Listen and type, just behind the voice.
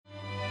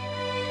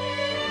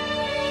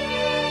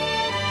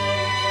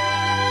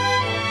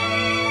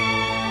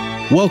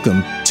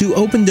Welcome to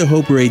Open to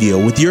Hope Radio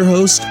with your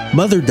host,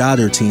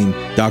 mother-daughter team,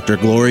 Dr.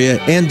 Gloria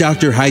and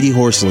Dr. Heidi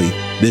Horsley.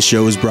 This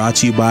show is brought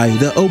to you by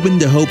the Open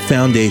to Hope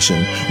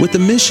Foundation with the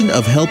mission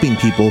of helping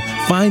people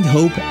find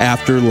hope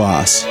after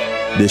loss.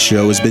 This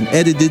show has been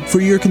edited for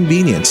your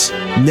convenience.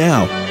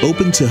 Now,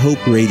 Open to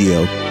Hope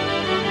Radio.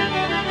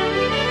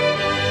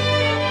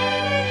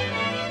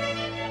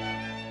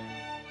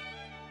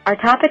 Our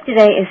topic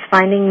today is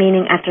finding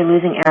meaning after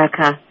losing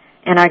Erika,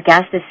 and our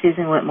guest is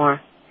Susan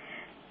Whitmore.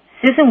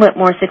 Susan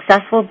Whitmore,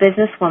 successful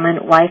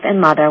businesswoman, wife, and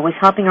mother, was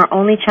helping her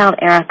only child,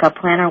 Erika,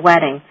 plan her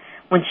wedding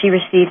when she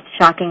received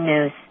shocking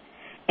news.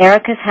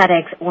 Erika's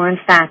headaches were, in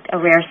fact, a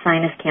rare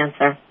sinus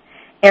cancer.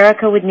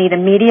 Erika would need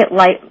immediate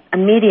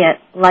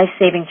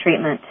life-saving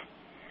treatment.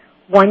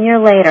 1 year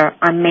later,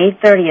 on May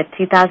 30th,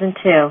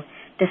 2002,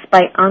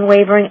 despite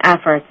unwavering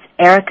efforts,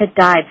 Erika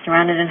died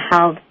surrounded and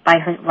held by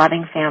her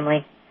loving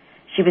family.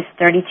 She was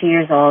 32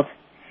 years old.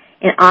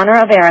 In honor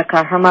of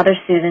Erika, her mother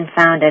Susan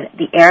founded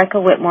the Erika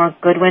Whitmore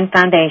Goodwin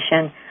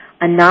Foundation,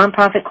 a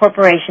nonprofit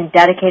corporation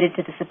dedicated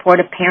to the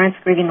support of parents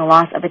grieving the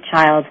loss of a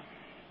child,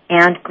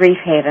 and Grief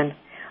Haven,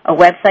 a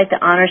website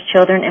that honors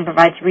children and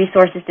provides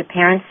resources to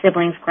parents,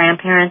 siblings,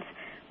 grandparents,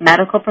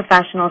 medical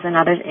professionals, and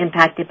others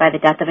impacted by the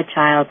death of a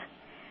child.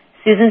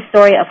 Susan's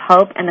story of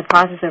hope and the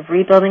process of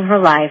rebuilding her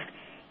life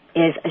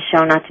is a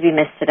show not to be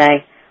missed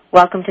today.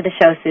 Welcome to the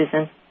show,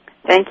 Susan.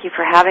 Thank you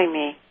for having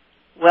me.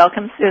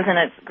 Welcome, Susan.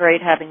 It's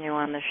great having you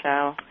on the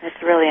show.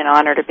 It's really an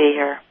honor to be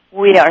here.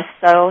 We are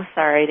so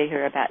sorry to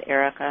hear about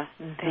Erika.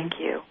 Mm-hmm. Thank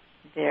you.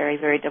 Very,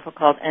 very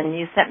difficult. And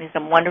you sent me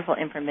some wonderful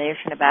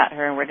information about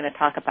her, and we're going to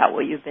talk about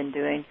what you've been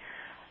doing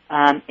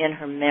in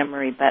her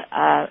memory. But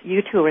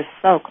you two were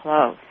so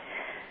close.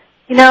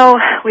 You know,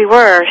 we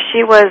were.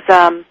 She was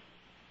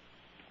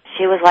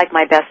like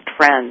my best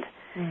friend.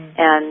 Mm.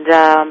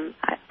 And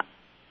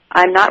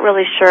I'm not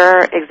really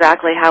sure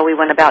exactly how we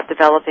went about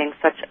developing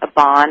such a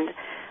bond,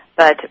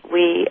 but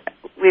we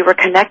were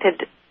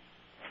connected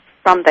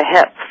from the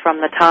hip, from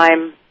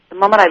the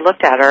moment I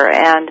looked at her.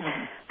 And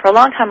for a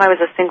long time I was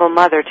a single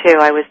mother, too.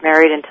 I was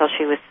married until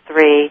she was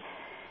 3,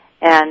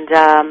 and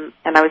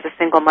I was a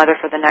single mother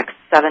for the next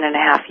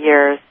 7.5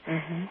 years.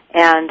 Mm-hmm.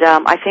 And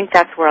I think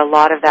that's where a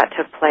lot of that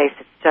took place.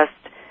 It's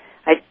just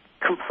I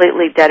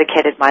completely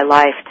dedicated my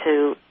life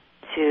to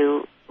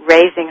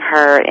raising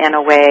her in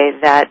a way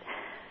that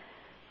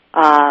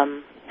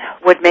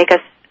would make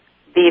us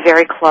be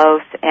very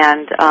close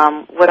and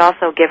would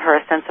also give her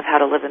a sense of how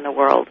to live in the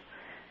world.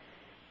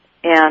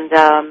 And,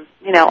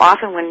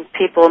 often when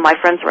my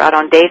friends were out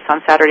on dates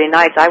on Saturday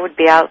nights, I would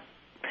be out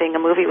seeing a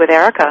movie with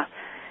Erika.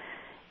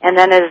 And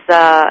then as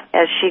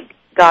she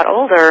got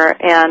older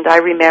and I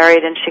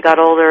remarried and she got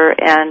older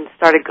and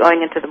started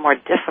going into the more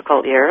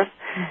difficult years,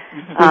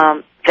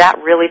 that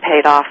really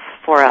paid off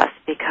for us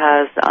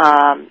because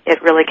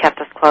it really kept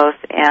us close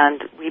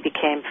and we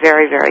became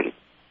very, very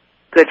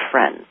good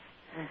friends.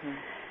 Mm-hmm.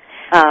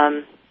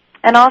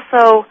 And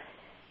also,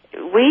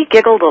 we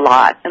giggled a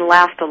lot and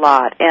laughed a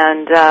lot,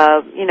 and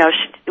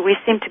we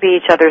seemed to be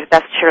each other's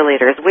best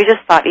cheerleaders. We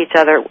just thought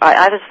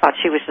I just thought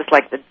she was just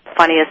like the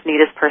funniest,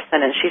 neatest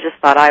person, and she just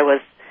thought I was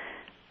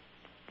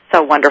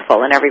so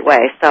wonderful in every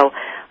way. So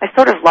I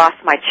sort of lost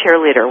my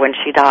cheerleader when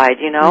she died,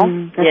 you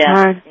know? That's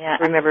hard. Yeah,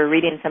 I remember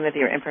reading some of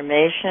your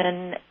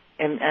information.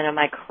 And am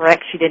I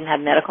correct, she didn't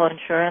have medical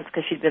insurance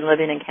because she'd been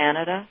living in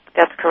Canada?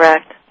 That's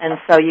correct. And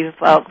so you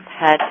folks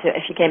had to,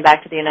 she came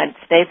back to the United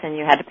States and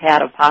you had to pay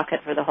out of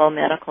pocket for the whole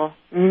medical?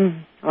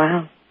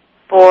 Wow.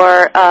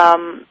 For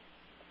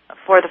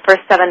the first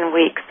 7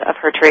 weeks of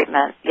her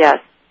treatment, yes.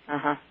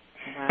 Uh-huh.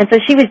 Wow. And so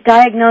she was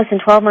diagnosed and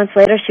 12 months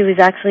later she was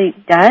actually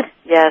dead?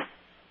 Yes.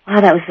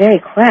 Wow, that was very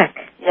quick.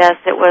 Yes,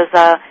 it was,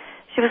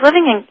 she was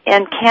living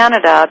in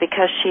Canada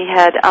because she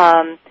had,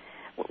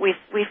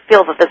 we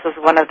feel that this was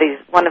one of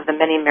the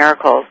many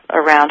miracles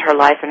around her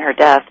life and her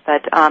death.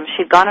 But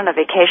she'd gone on a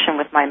vacation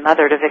with my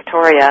mother to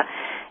Victoria,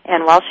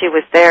 and while she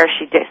was there,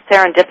 she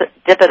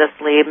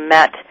serendipitously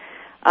met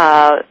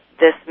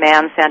this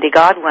man, Sandy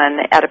Godwin,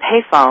 at a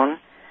payphone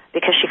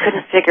because she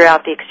couldn't figure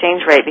out the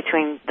exchange rate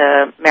between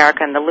the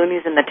American, the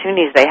loonies and the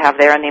toonies they have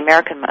there, and the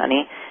American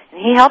money. And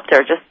he helped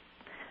her just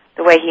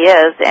the way he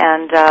is,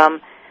 and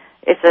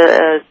it's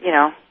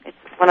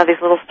one of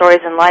these little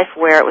stories in life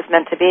where it was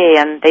meant to be,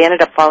 and they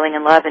ended up falling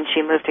in love, and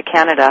she moved to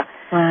Canada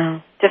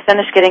to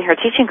finish getting her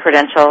teaching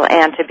credential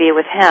and to be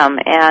with him.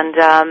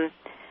 And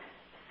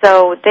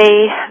so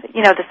the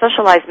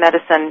socialized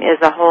medicine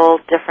is a whole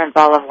different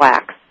ball of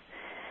wax.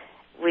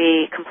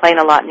 We complain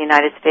a lot in the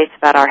United States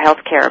about our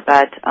health care,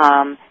 but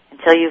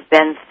until you've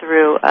been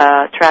through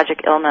a tragic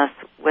illness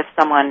with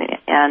someone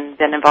and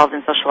been involved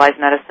in socialized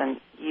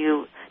medicine,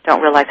 you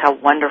don't realize how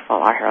wonderful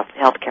our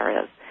health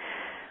care is.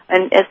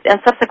 And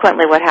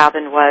subsequently what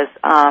happened was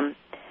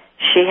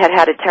she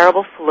had a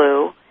terrible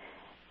flu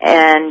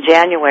in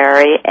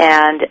January,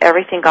 and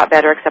everything got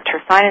better except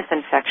her sinus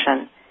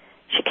infection.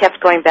 She kept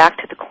going back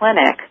to the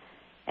clinic,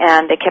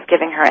 and they kept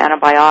giving her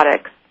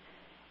antibiotics,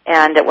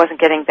 and it wasn't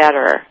getting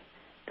better.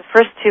 The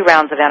first 2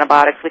 rounds of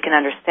antibiotics we can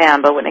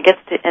understand, but when it gets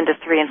into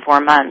 3 and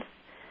 4 months,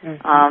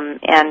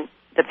 and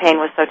the pain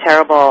was so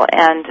terrible.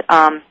 And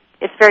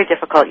it's very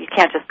difficult. You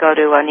can't just go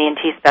to an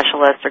ENT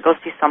specialist or go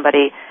see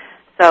somebody.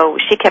 So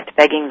she kept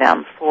begging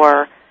them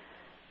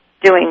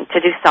to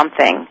do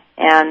something.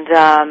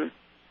 And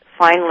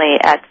finally,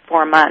 at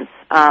 4 months,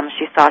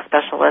 she saw a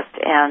specialist,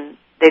 and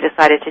they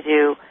decided to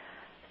do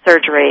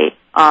surgery,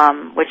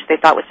 which they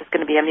thought was just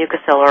going to be a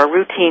mucocil or a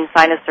routine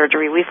sinus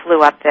surgery. We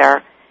flew up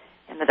there,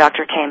 and the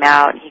doctor came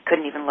out, and he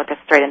couldn't even look us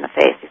straight in the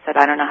face. He said,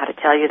 "I don't know how to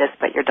tell you this,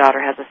 but your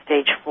daughter has a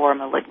stage 4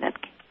 malignant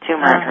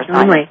tumor in her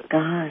sinus." Oh, my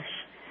gosh.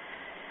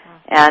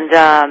 And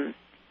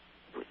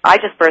I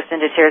just burst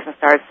into tears and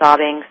started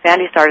sobbing.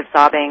 Sandy started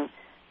sobbing.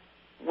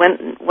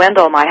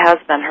 Wendell, my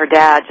husband, her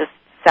dad, just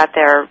sat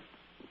there,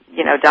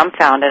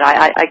 dumbfounded.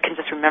 I can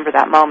just remember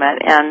that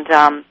moment. And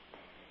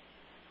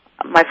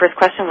my first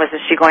question was, is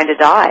she going to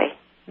die?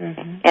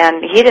 Mm-hmm.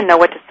 And he didn't know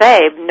what to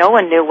say. No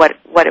one knew what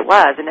it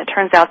was. And it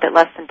turns out that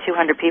less than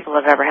 200 people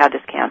have ever had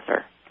this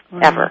cancer,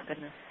 ever.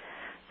 Goodness.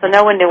 So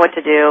no one knew what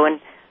to do. And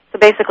so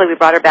basically we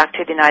brought her back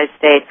to the United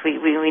States. We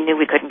knew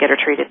we couldn't get her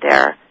treated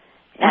there.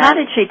 And how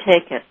did she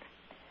take it?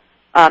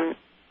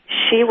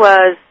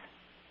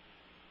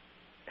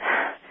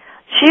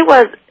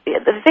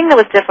 The thing that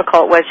was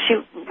difficult was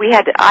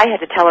I had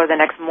to tell her the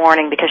next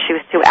morning because she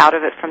was too out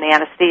of it from the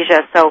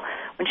anesthesia. So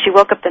when she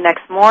woke up the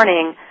next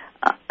morning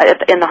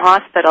in the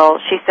hospital,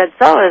 she said,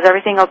 "So, is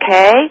everything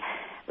okay?"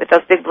 with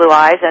those big blue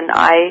eyes. And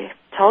I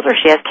told her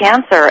she has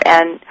cancer,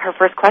 and her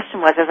first question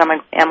was,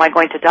 am I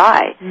going to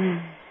die?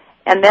 Mm.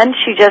 And then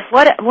she just...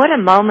 What a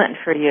moment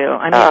for you.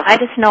 I mean, I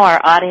just know our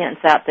audience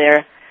out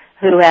there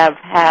who have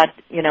had,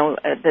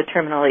 the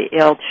terminally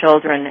ill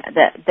children,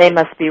 that they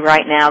must be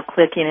right now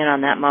clicking in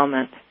on that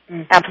moment.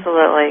 Mm-hmm.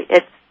 Absolutely.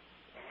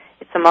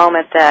 It's a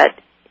moment that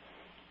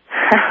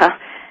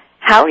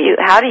how do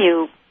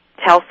you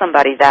tell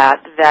somebody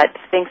that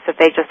thinks that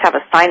they just have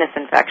a sinus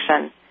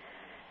infection?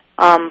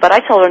 But I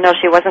told her no,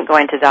 she wasn't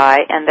going to die,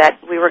 and that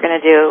we were going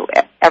to do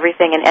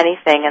everything and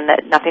anything, and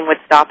that nothing would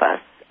stop us.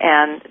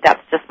 And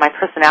that's just my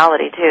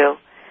personality too.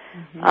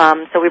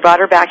 Mm-hmm. So we brought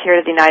her back here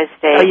to the United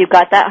States. Oh, you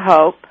got that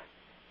hope.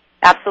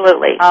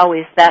 Absolutely.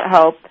 Always that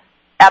hope.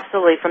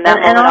 Absolutely. From that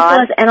moment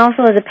on. And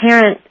also as a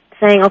parent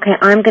saying, okay,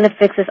 I'm going to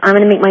fix this. I'm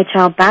going to make my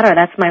child better.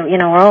 That's my,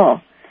 role.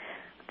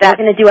 We're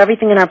going to do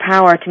everything in our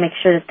power to make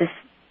sure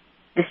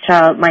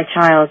that my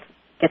child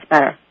gets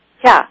better.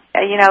 Yeah.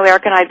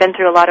 Erika and I have been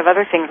through a lot of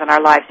other things in our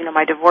lives.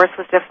 My divorce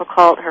was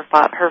difficult.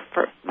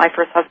 My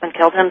first husband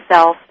killed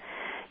himself.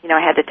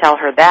 I had to tell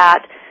her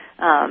that.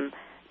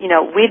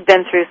 We'd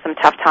been through some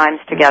tough times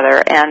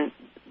together, and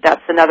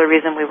that's another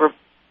reason we were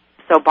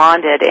so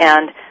bonded.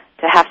 And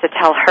to have to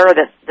tell her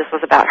that this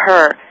was about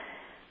her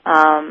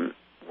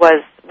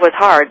was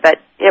hard. But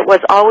it was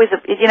always,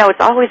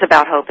 it's always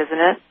about hope, isn't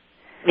it?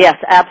 Yes,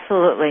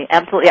 absolutely,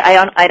 absolutely.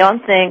 I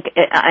don't think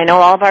I know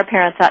all of our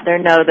parents out there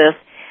know this,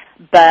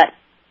 but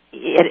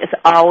it is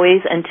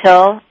always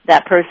until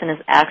that person is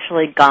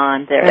actually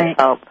gone. There is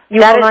hope.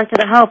 You hold on to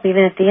the hope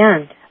even at the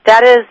end.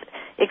 That is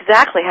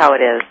exactly how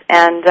it is.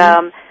 And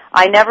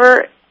I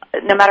never,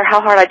 no matter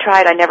how hard I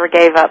tried, I never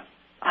gave up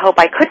hope.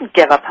 I couldn't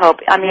give up hope.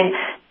 I mean,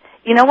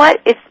 you know what?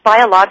 It's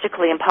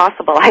biologically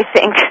impossible, I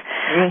think.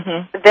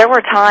 Mm-hmm. There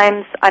were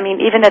times,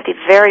 even at the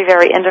very,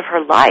 very end of her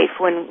life,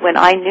 when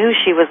I knew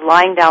she was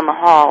lying down the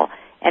hall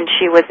and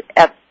she was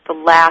at the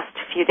last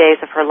few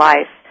days of her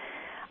life,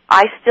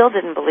 I still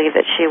didn't believe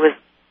that she was,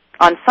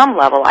 on some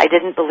level, I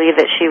didn't believe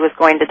that she was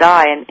going to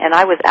die. And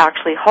I was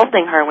actually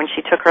holding her when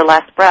she took her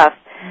last breath.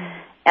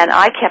 And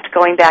I kept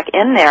going back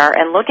in there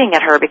and looking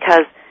at her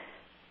because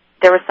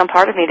there was some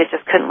part of me that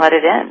just couldn't let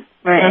it in.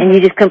 Right, and you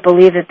just couldn't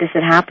believe that this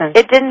had happened.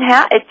 It didn't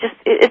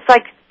it's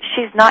like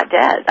she's not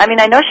dead.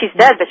 I know she's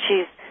dead, but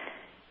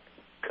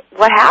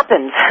what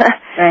happened?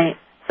 Right.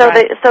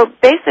 So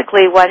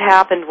basically what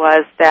happened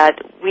was that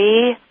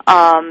we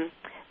owned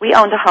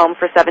a home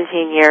for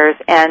 17 years,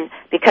 and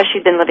because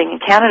she'd been living in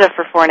Canada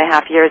for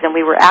 4.5 years, and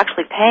we were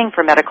actually paying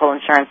for medical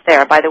insurance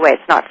there. By the way,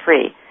 it's not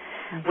free.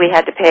 Mm-hmm. We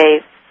had to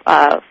pay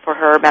for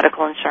her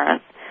medical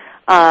insurance.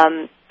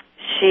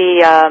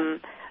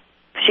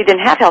 She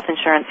didn't have health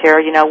insurance here.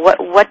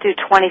 What do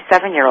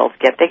 27-year-olds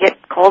get? They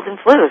get colds and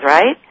flus,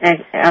 right?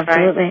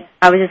 Absolutely. Right?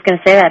 I was just going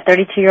to say that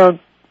 32-year-old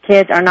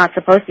kids are not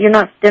supposed to.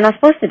 They're not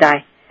supposed to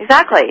die.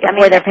 Exactly.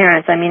 Before their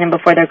parents, and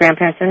before their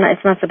grandparents.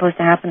 It's not supposed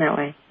to happen that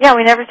way. Yeah,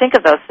 we never think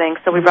of those things.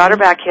 So we brought her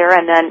back here,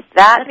 and then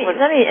Let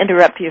me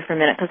interrupt you for a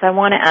minute, because I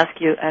want to ask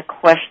you a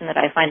question that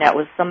I find out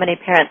with so many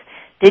parents.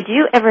 Did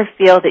you ever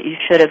feel that you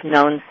should have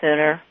known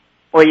sooner,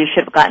 or you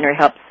should have gotten her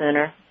help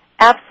sooner?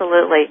 What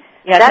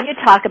Yeah, can you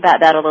talk about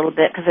that a little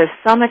bit? Because there's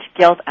so much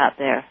guilt out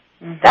there.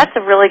 Mm-hmm. That's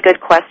a really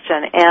good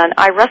question, and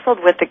I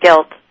wrestled with the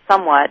guilt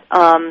somewhat.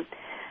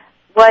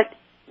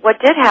 What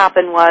did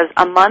happen was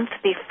a month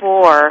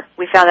before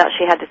we found out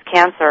she had this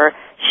cancer,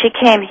 she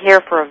came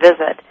here for a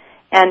visit,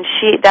 and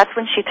that's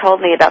when she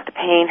told me about the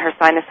pain her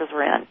sinuses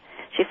were in.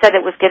 She said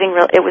it was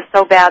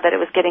so bad that it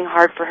was getting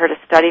hard for her to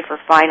study for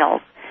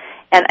finals.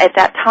 And at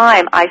that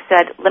time, I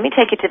said, let me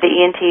take you to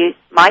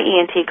my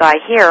ENT guy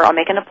here. I'll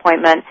make an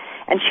appointment,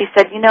 And she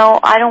said,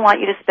 I don't want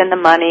you to spend the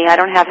money. I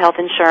don't have health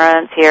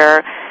insurance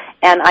here,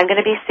 and I'm going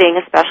to be seeing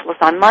a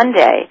specialist on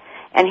Monday.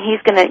 And he's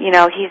going to,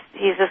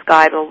 he's this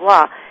guy, blah, blah,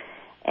 blah.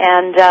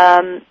 And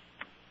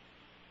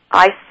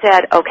I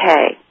said,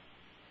 okay.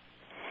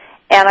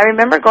 And I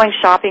remember going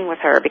shopping with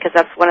her because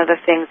that's one of the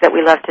things that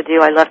we love to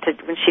do. I love to,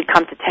 when she'd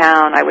come to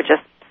town, I would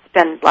just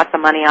spend lots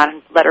of money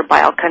on, let her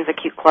buy all kinds of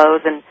cute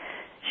clothes, and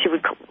she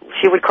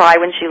would cry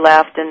when she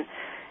left. And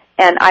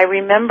I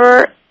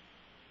remember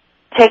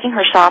taking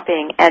her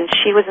shopping, and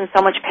she was in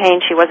so much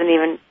pain she wasn't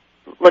even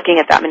looking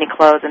at that many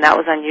clothes, and that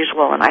was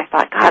unusual. And I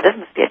thought, God, this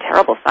must be a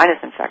terrible sinus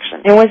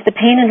infection. And was the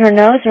pain in her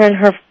nose or in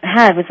her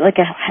head? Was it like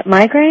a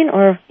migraine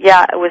or?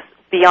 Yeah, it was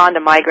beyond a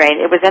migraine.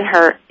 It was in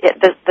her.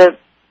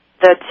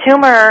 The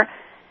tumor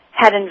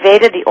had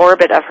invaded the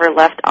orbit of her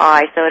left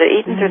eye, so it had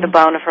eaten through the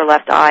bone of her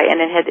left eye,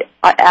 and it had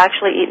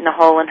actually eaten a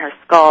hole in her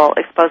skull,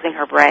 exposing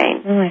her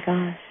brain. Oh my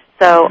gosh.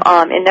 So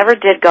it never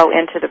did go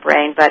into the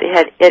brain, but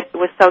it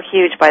was so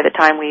huge by the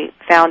time we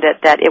found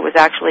it that it was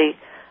actually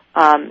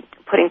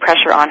putting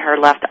pressure on her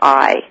left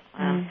eye.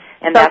 Wow.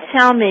 And so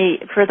tell me,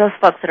 for those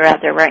folks that are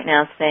out there right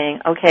now saying,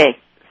 okay,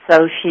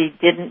 so she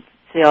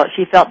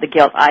felt the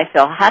guilt I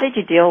feel. How did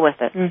you deal with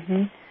it?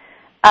 Mm-hmm.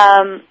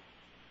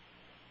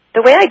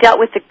 The way I dealt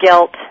with the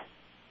guilt,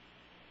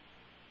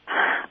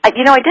 I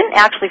didn't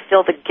actually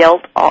feel the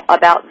guilt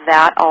about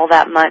that all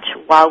that much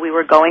while we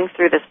were going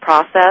through this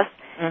process.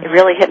 Mm-hmm. It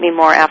really hit me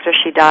more after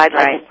she died.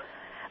 Right.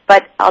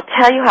 But I'll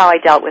tell you how I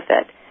dealt with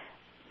it.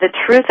 The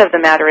truth of the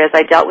matter is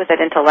I dealt with it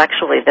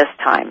intellectually this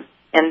time,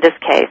 in this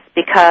case,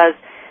 because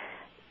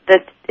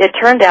it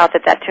turned out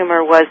that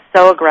tumor was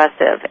so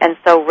aggressive and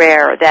so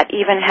rare that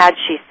even had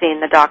she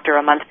seen the doctor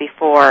a month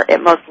before, it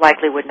most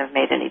likely wouldn't have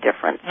made any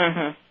difference.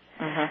 Mm-hmm.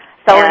 Mm-hmm.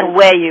 So in a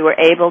way, you were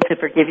able to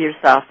forgive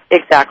yourself.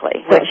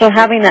 Exactly. So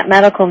having that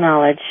medical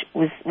knowledge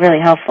was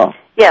really helpful.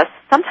 Yes.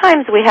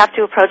 Sometimes we have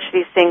to approach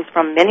these things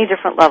from many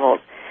different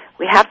levels.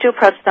 We have to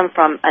approach them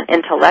from an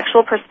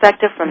intellectual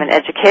perspective, from an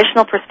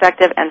educational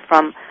perspective, and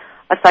from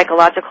a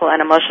psychological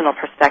and emotional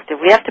perspective.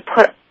 We have to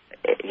put,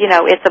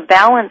 it's a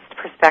balanced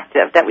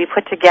perspective that we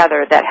put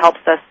together that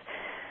helps us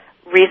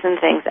reason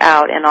things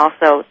out and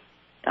also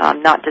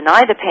not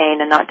deny the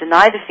pain and not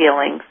deny the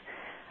feelings,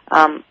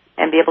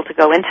 and be able to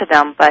go into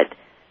them, but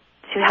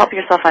to help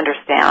yourself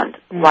understand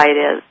why it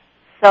is.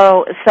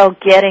 So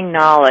getting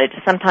knowledge,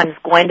 sometimes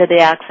going to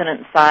the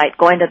accident site,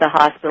 going to the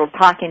hospital,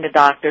 talking to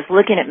doctors,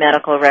 looking at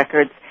medical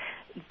records,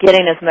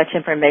 getting as much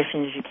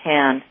information as you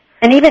can.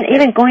 And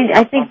even going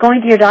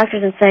to your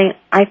doctors and saying,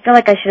 I feel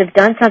like I should have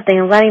done something,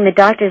 and letting the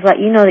doctors let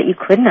you know that you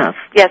couldn't have.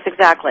 Yes,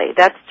 exactly.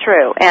 That's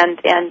true. And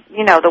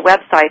the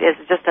website is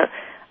just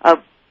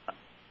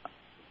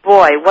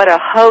boy, what a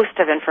host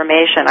of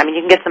information. I mean,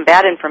 you can get some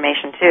bad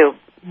information, too.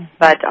 Mm-hmm.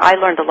 But I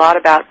learned a lot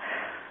about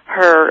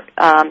her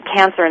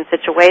cancer and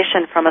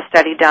situation from a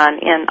study done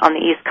on the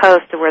East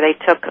Coast where they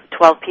took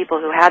 12 people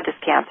who had this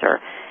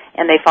cancer,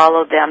 and they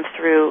followed them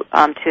through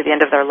to the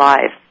end of their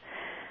lives.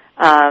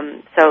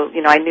 So,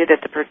 I knew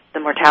that the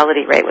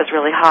mortality rate was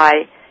really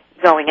high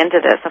going into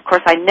this. Of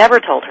course, I never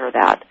told her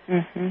that,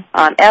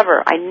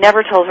 ever. I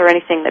never told her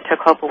anything that took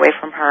hope away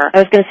from her. I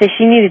was going to say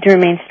she needed to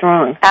remain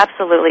strong.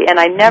 Absolutely, and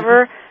I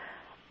never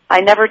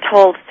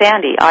told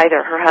Sandy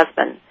either, her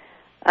husband,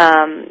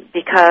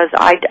 because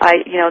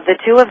the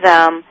two of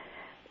them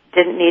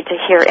didn't need to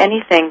hear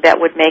anything that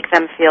would make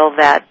them feel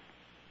that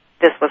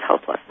this was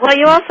hopeless. Well,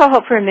 you also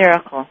hope for a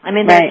miracle. I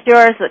mean, there's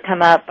cures that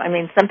come up. I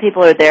mean, some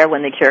people are there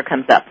when the cure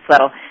comes up.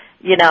 So,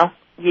 you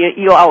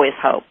always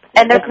hope.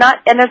 And there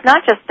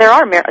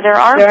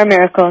are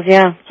miracles,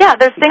 yeah. Yeah,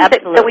 there's things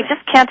that we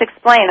just can't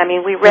explain. I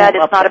mean, we read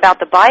it's not about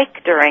the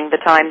bike during the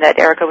time that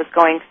Erika was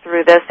going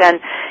through this,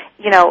 and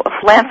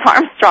Lance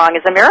Armstrong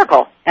is a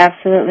miracle.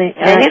 Absolutely.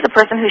 And he's a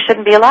person who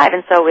shouldn't be alive,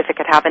 and so if it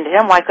could happen to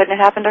him, why couldn't it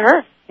happen to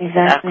her?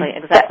 Exactly.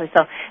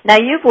 So now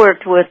you've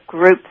worked with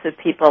groups of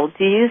people.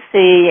 Do you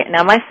see,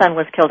 now my son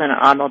was killed in an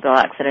automobile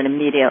accident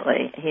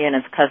immediately, he and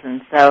his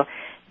cousin. So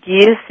do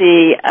you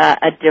see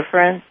a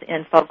difference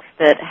in folks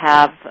that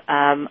have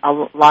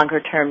a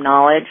longer-term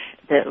knowledge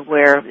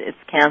where it's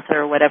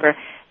cancer or whatever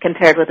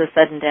compared with a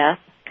sudden death?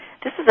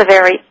 This is a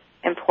very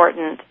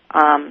important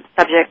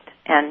subject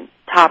and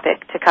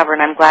topic to cover,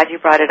 and I'm glad you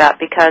brought it up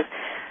because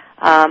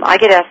I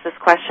get asked this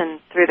question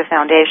through the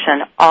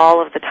foundation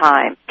all of the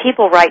time.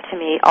 People write to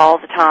me all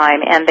the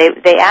time, and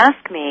they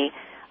ask me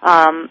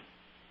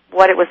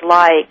what it was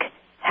like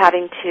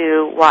having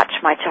to watch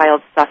my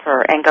child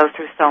suffer and go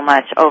through so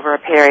much over a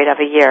period of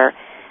a year.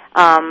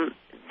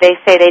 They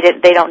say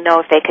they don't know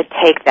if they could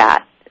take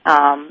that.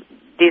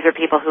 These are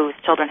people whose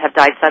children have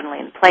died suddenly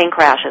in plane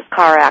crashes,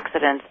 car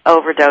accidents,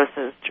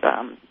 overdoses,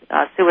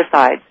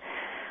 suicides.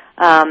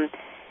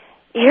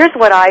 Here's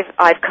what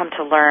I've come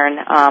to learn,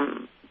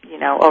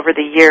 over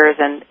the years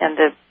and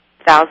the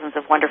thousands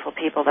of wonderful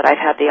people that I've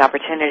had the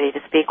opportunity to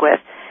speak with.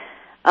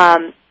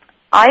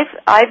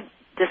 I've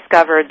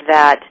discovered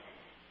that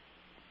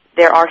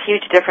there are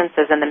huge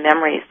differences in the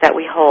memories that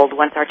we hold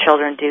once our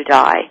children do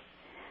die.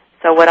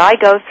 So what I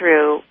go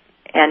through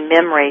and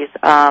memories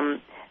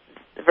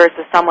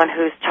versus someone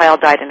whose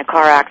child died in a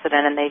car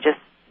accident and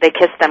they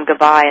kissed them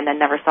goodbye and then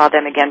never saw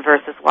them again,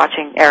 versus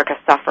watching Erika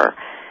suffer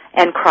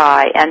and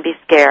cry and be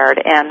scared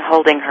and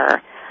holding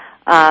her,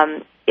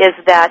 is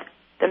that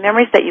the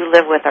memories that you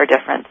live with are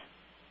different,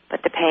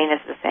 but the pain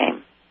is the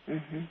same.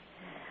 Mm-hmm.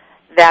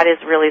 That is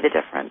really the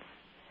difference.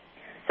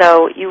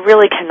 So you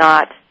really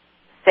cannot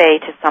say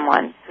to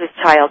someone whose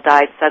child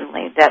died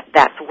suddenly that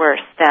that's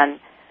worse than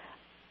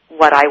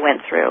what I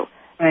went through.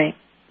 Right.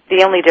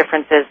 The only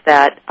difference is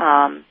that,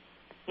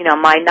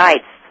 my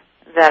nights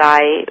that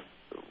I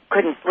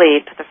couldn't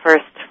sleep the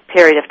first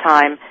period of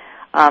time,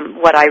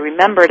 what I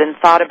remembered and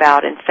thought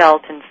about and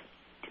felt and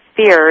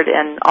feared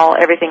and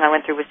everything I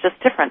went through was just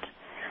different.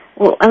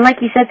 Well, and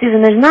like you said,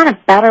 Susan, there's not a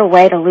better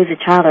way to lose a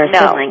child or a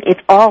sibling.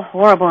 It's all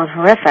horrible and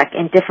horrific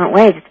in different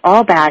ways. It's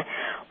all bad.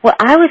 What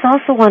I was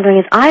also wondering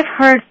is I've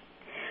heard,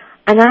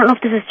 and I don't know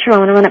if this is true, I'm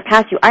going to run it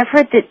past you, I've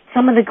heard that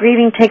some of the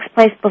grieving takes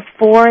place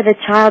before the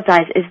child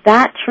dies. Is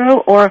that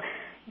true, or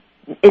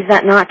is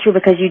that not true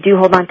because you do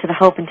hold on to the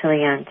hope until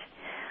the end?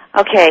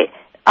 Okay.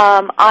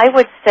 I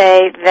would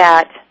say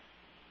that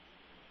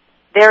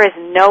there is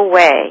no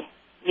way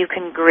you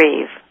can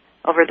grieve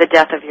over the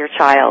death of your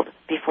child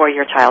before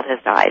your child has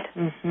died.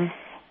 Mm-hmm.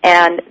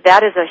 And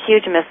that is a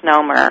huge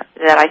misnomer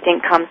that I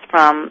think comes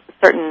from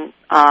certain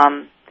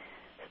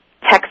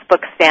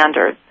textbook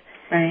standards.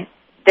 Right.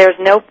 There's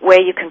no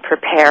way you can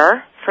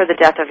prepare for the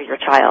death of your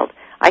child.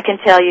 I can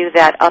tell you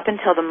that up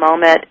until the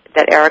moment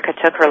that Erika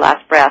took her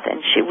last breath,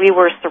 and we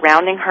were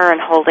surrounding her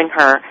and holding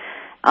her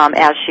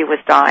as she was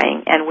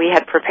dying, and we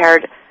had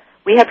prepared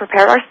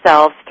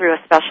ourselves through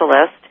a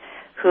specialist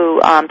who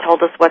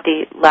told us what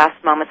the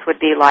last moments would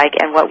be like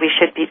and what we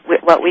should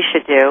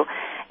do,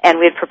 and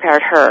we had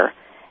prepared her,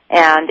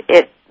 and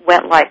it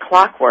went like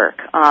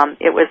clockwork.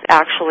 It was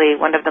actually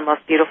one of the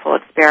most beautiful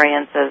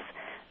experiences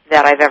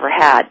that I've ever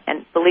had,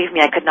 and believe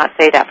me, I could not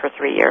say that for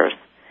 3 years.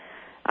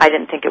 I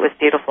didn't think it was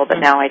beautiful, but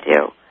now I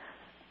do.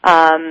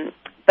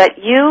 But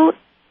you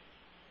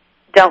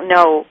don't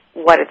know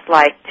what it's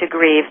like to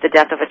grieve the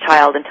death of a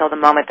child until the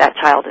moment that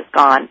child is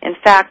gone. In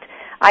fact,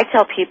 I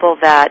tell people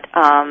that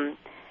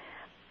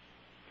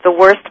the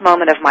worst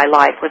moment of my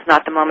life was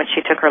not the moment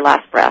she took her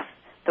last breath.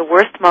 The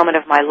worst moment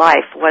of my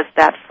life was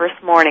that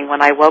first morning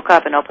when I woke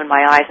up and opened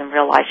my eyes and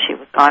realized she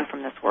was gone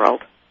from this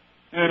world.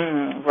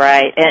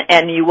 Right.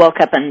 And you woke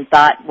up and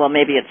thought, well,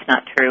 maybe it's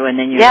not true, and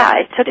then you... Yeah,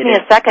 it took me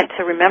a second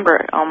to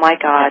remember, oh, my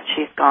God,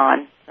 she's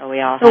gone. So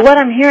we all what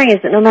I'm hearing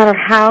is that no matter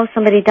how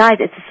somebody dies,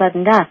 it's a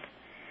sudden death.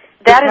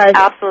 That is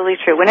absolutely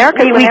true. When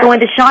we go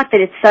into shock that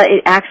it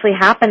actually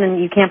happened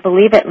and you can't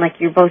believe it, and like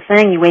you're both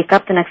saying, you wake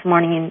up the next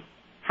morning and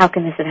how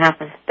can this have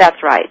happened?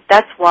 That's right.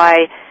 That's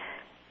why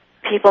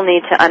people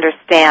need to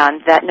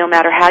understand that no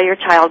matter how your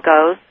child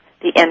goes,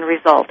 the end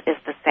result is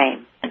the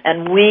same.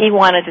 And we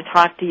wanted to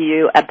talk to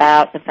you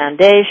about the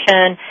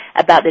foundation,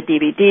 about the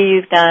DVD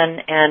you've done,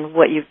 and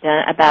what you've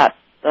done about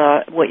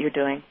what you're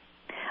doing.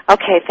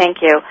 Okay,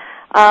 thank you.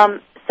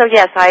 So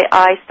yes,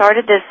 I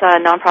started this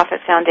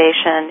nonprofit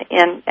foundation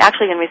in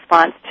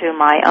response to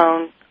my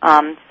own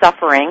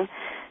suffering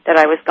that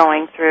I was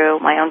going through,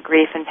 my own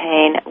grief and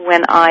pain,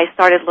 when I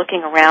started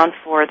looking around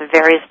for the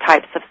various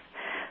types of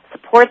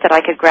support that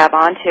I could grab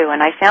onto,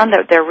 and I found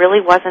that there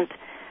really wasn't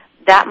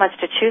that much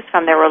to choose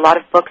from. There were a lot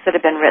of books that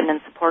had been written in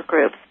support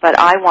groups, but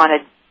I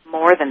wanted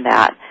more than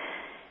that.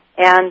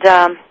 And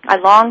I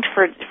longed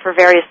for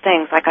various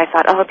things. Like I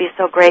thought, it'd be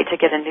so great to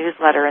get a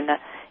newsletter in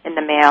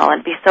the mail,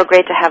 and it'd be so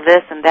great to have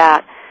this and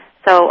that.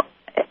 So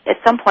at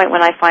some point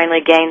when I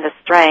finally gained the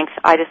strength,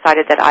 I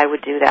decided that I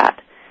would do that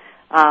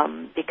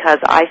because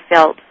I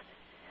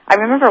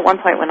remember at one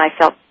point when I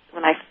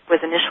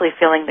was initially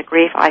feeling the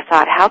grief, I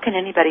thought, how can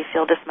anybody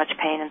feel this much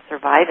pain and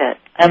survive it?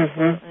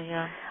 Absolutely,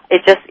 yeah.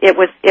 It's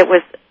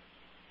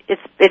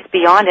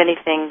beyond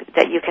anything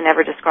that you can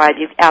ever describe.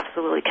 You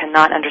absolutely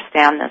cannot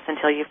understand this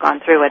until you've gone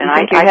through it. And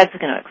your head's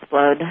going to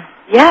explode.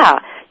 Yeah,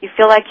 you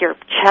feel like your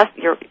chest.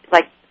 You're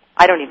like,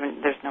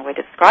 there's no way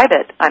to describe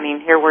it. I mean,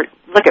 here we're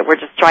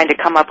just trying to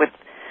come up with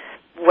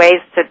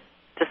ways to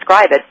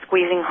describe it.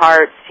 Squeezing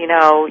hearts.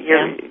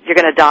 You're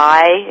going to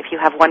die if you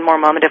have one more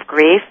moment of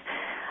grief,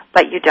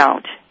 but you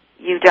don't.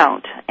 You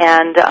don't.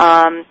 And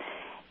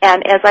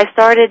as I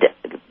started,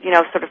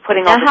 sort of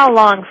putting all. Now, how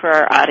long for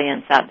our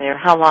audience out there?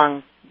 How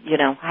long?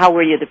 How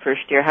were you the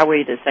first year? How were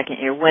you the second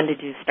year? When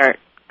did you start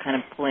kind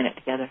of pulling it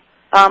together?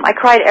 I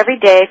cried every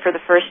day for the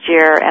first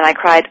year, and I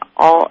cried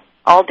all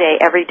day,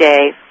 every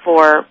day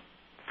for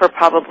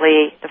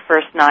probably the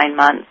first 9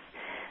 months.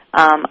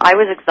 I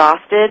was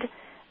exhausted.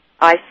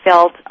 I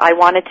felt I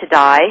wanted to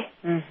die.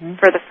 Mm-hmm.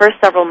 For the first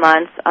several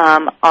months,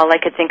 all I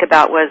could think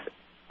about was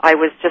I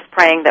was just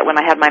praying that when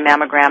I had my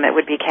mammogram, it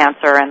would be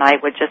cancer, and I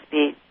would just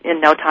be in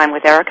no time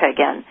with Erika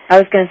again. I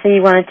was going to say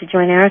you wanted to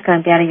join Erika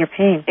and be out of your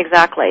pain.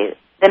 Exactly.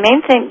 The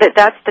main thing,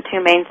 that's the two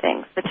main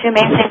things. The two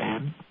main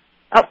things.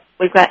 Oh,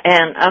 we've got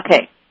Ann.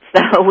 Okay.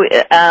 So,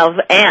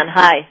 Ann,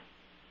 hi.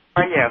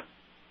 How are you?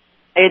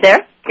 Are you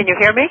there? Can you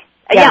hear me?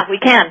 Yeah, we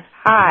can.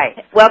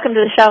 Hi. Welcome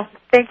to the show.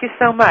 Thank you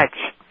so much.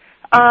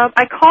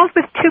 I called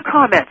with two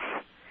comments.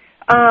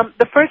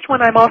 The first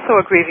one, I'm also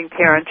a grieving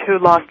parent who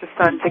lost a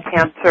son to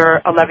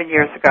cancer 11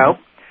 years ago.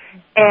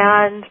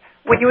 And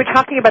when you were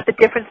talking about the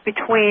difference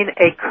between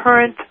a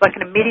current, like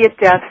an immediate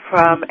death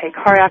from a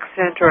car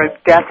accident or a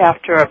death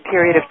after a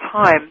period of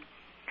time,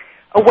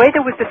 a way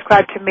that was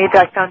described to me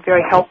that I found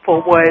very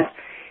helpful was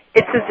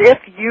it's as if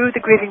you, the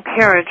grieving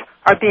parent,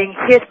 are being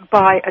hit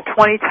by a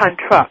 20-ton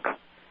truck.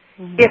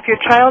 Mm-hmm. If your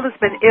child has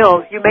been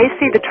ill, you may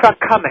see the truck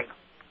coming,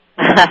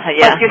 but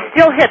you're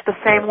still hit the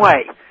same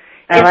way.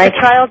 If your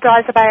child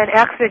dies by an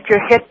accident,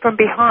 you're hit from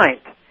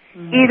behind.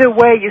 Mm-hmm. Either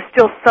way, you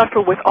still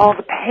suffer with all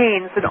the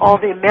pains and all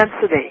the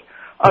immensity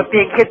of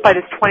being hit by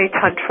this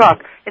 20-ton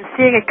truck, and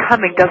seeing it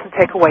coming doesn't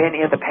take away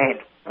any of the pain.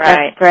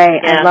 Right. That's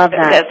great. Yeah. I love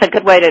that. That's a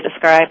good way to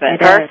describe it.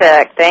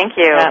 Perfect. Thank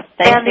you. Yeah,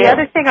 thank you. The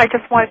other thing I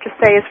just wanted to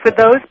say is for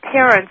those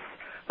parents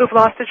who've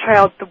lost a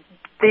child,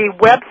 the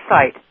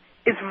website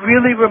is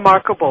really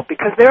remarkable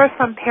because there are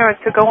some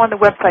parents who go on the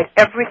website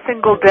every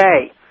single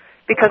day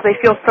because they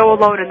feel so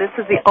alone, and this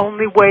is the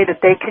only way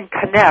that they can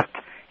connect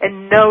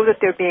and know that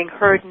they're being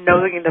heard,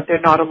 knowing that they're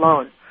not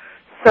alone.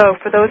 So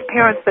for those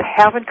parents that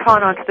haven't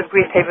gone onto the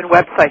Grief Haven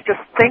website, just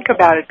think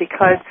about it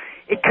because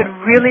it can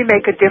really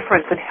make a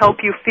difference and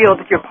help you feel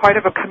that you're part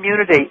of a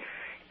community.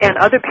 And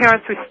other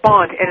parents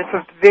respond, and it's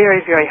a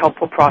very, very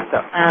helpful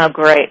process. Oh,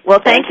 great. Well,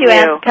 thank you,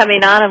 Anne, for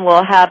coming on, and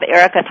we'll have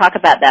Erika talk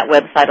about that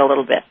website a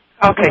little bit.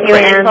 Okay, thank you,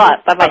 Anne.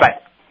 Bye-bye.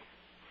 Bye-bye.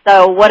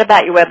 So what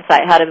about your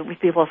website? How do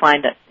people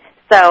find it?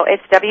 So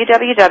it's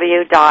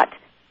www.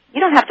 You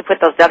don't have to put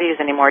those W's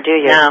anymore, do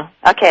you? No.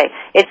 Okay.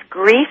 It's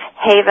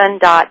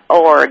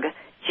griefhaven.org,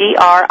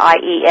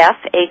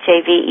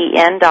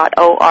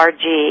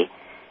 griefhaven.org.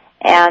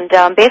 And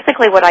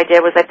basically what I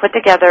did was I put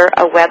together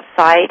a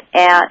website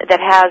that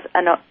has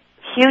a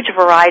huge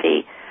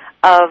variety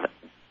of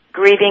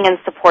grieving and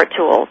support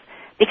tools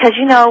because,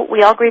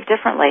 we all grieve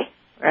differently.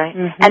 Right.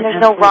 Mm-hmm. And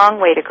there's no wrong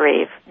way to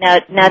grieve. Now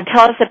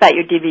tell us about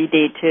your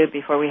DVD, too,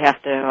 before we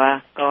have to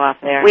go off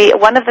there.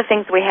 One of the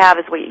things we have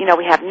is we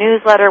have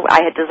newsletter.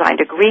 I had designed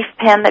a grief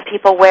pin that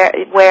people wear.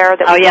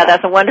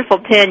 That's a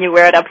wonderful pin. You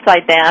wear it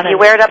upside down. You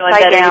wear it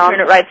upside down.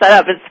 You turn it right side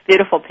up. It's a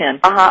beautiful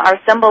pin.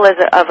 Our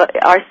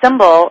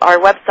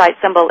website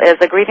symbol is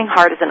a grieving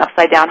heart is an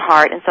upside down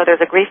heart, and so there's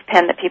a grief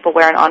pin that people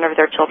wear in honor of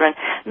their children.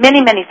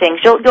 Many, many things.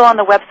 You'll go on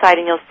the website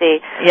and you'll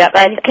see. Yep.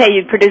 Okay,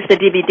 you produced a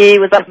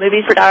DVD with the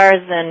movie stars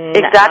and.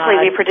 Exactly.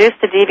 We produced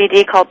a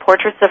DVD called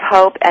Portraits of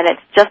Hope, and it's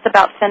just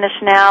about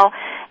finished now,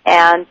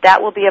 and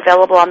that will be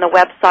available on the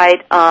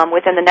website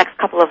within the next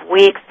couple of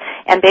weeks.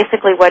 And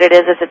basically what it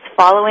is it's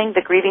following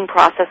the grieving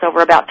process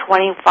over about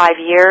 25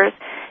 years.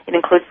 It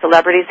includes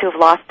celebrities who have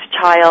lost a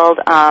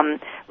child,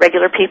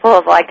 regular people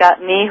like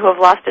me who have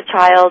lost a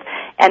child,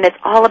 and it's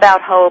all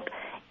about hope,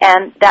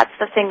 and that's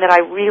the thing that I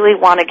really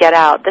want to get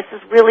out. This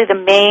is really the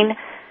main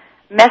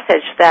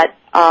message that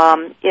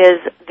is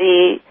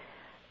the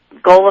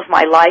goal of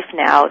my life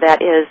now,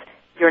 that is,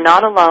 you're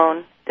not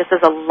alone. This is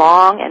a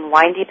long and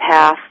windy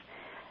path.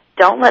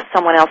 Don't let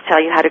someone else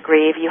tell you how to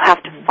grieve. You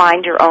have to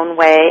find your own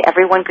way.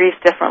 Everyone grieves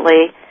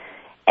differently.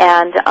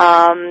 And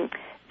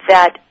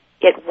that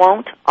it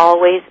won't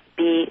always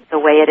be the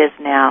way it is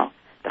now.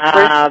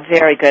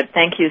 Very good.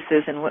 Thank you,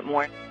 Susan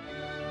Whitmore.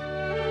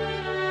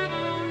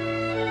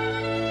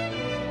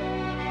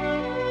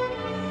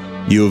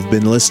 You have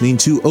been listening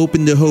to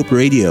Open to Hope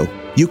Radio.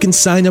 You can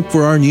sign up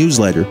for our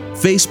newsletter,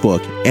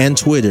 Facebook, and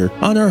Twitter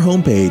on our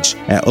homepage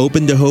at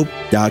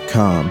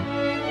opentohope.com.